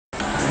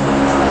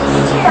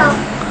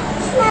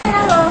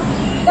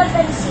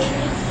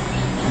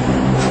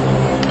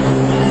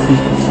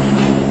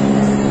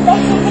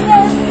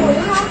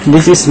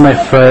This is my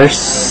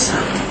first.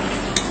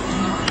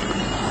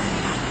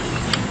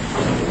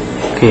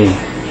 Okay.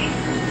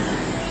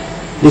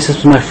 This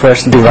is my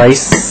first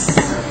device.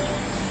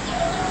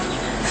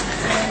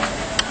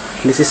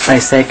 This is my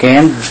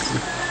second.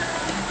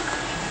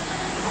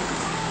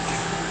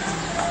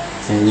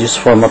 And used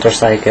for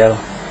motorcycle.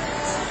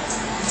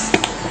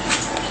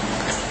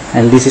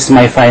 And this is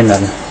my final.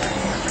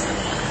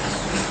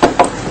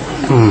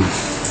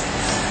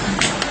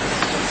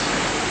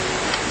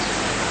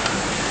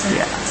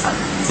 Yeah.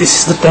 This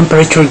is the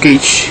temperature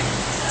gauge.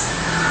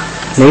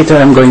 Later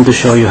I'm going to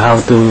show you how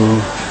to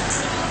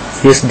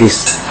use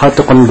this, how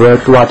to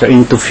convert water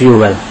into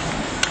fuel.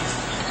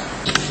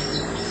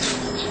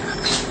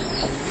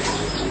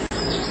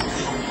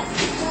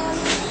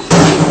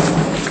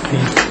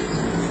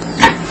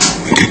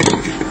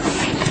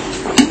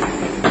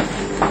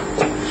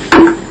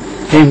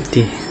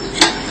 Empty.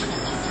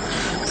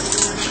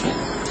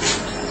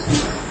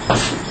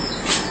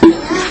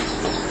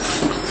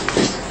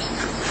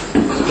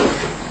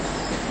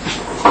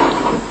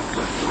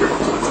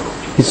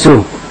 It's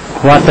true.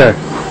 Water.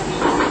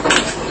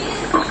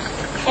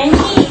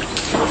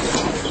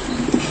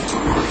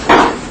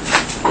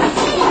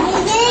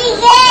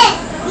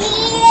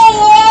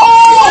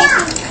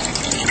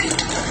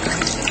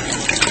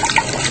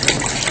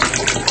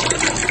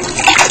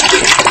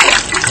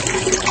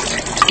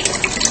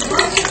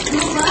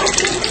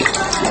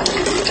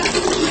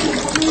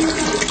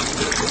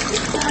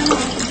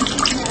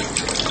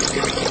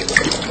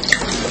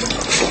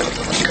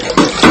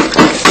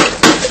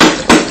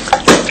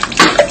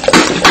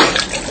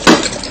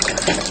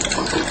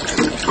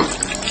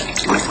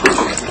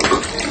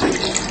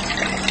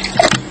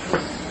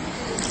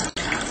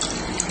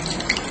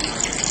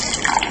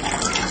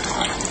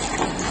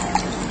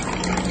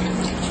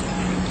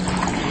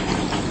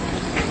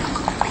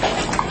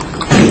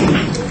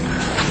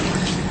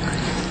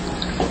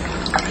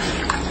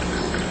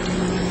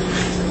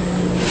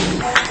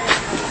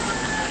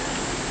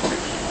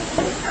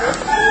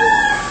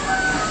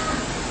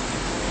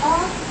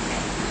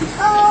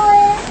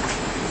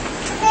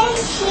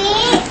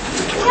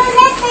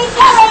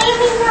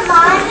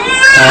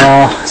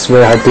 It's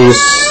very hard to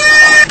use.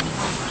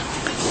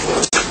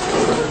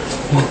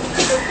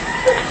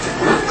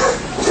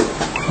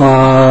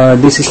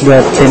 This is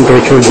the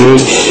temperature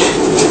gauge.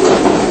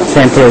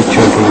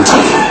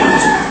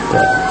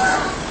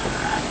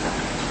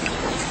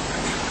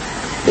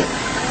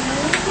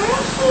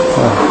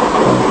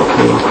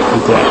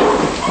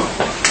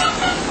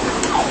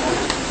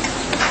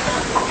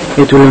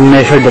 It will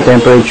measure the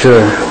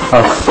temperature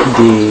of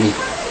the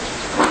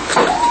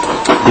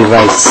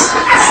device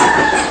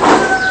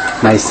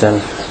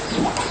myself.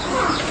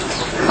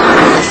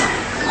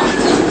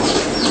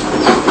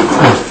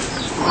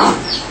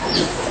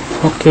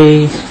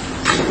 Okay,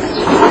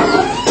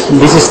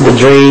 this is the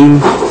drain,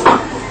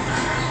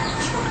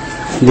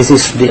 this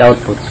is the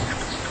output,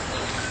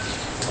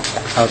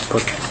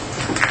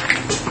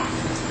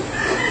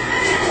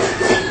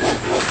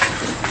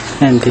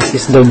 and this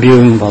is the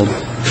viewing bulb.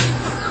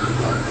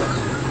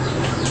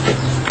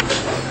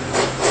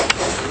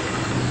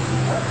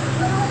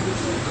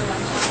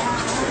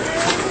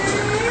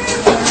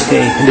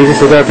 Okay, this is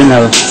the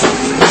terminal,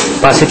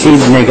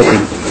 positive,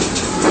 negative.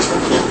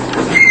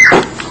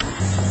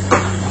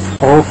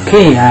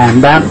 Okay, I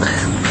am back.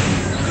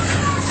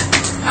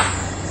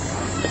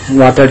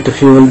 Water to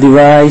fuel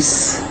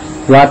device.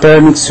 Water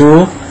mixed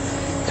through.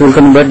 It will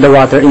convert the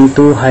water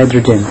into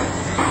hydrogen.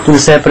 It will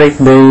separate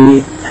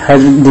the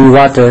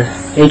water,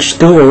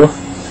 H2O,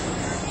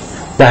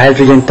 the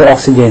hydrogen to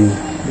oxygen.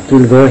 It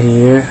will go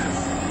here,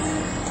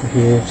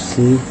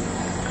 see,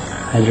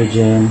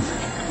 hydrogen,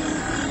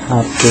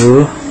 up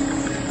to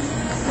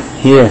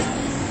here.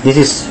 This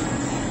is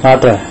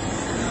water.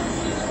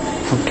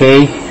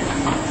 Okay.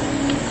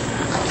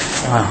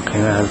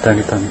 Okay, I'll turn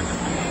it on.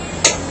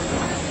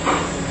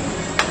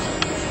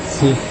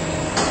 See,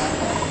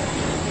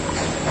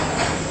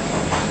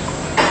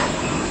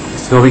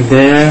 it's going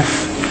there.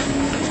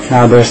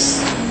 Now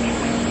there's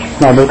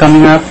bubble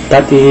coming up.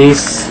 That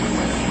is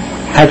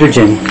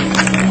hydrogen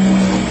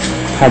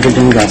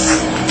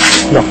gas.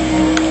 Look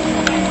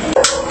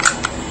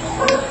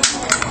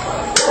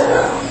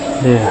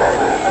there.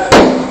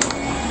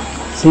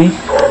 See.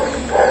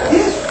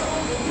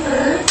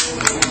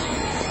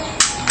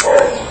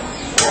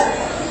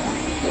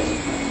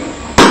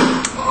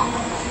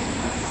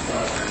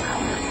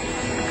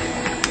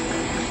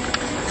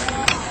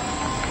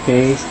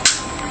 Okay,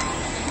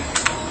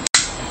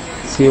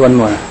 see one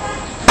more.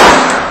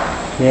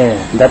 Yeah,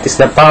 that is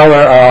the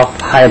power of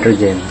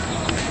hydrogen.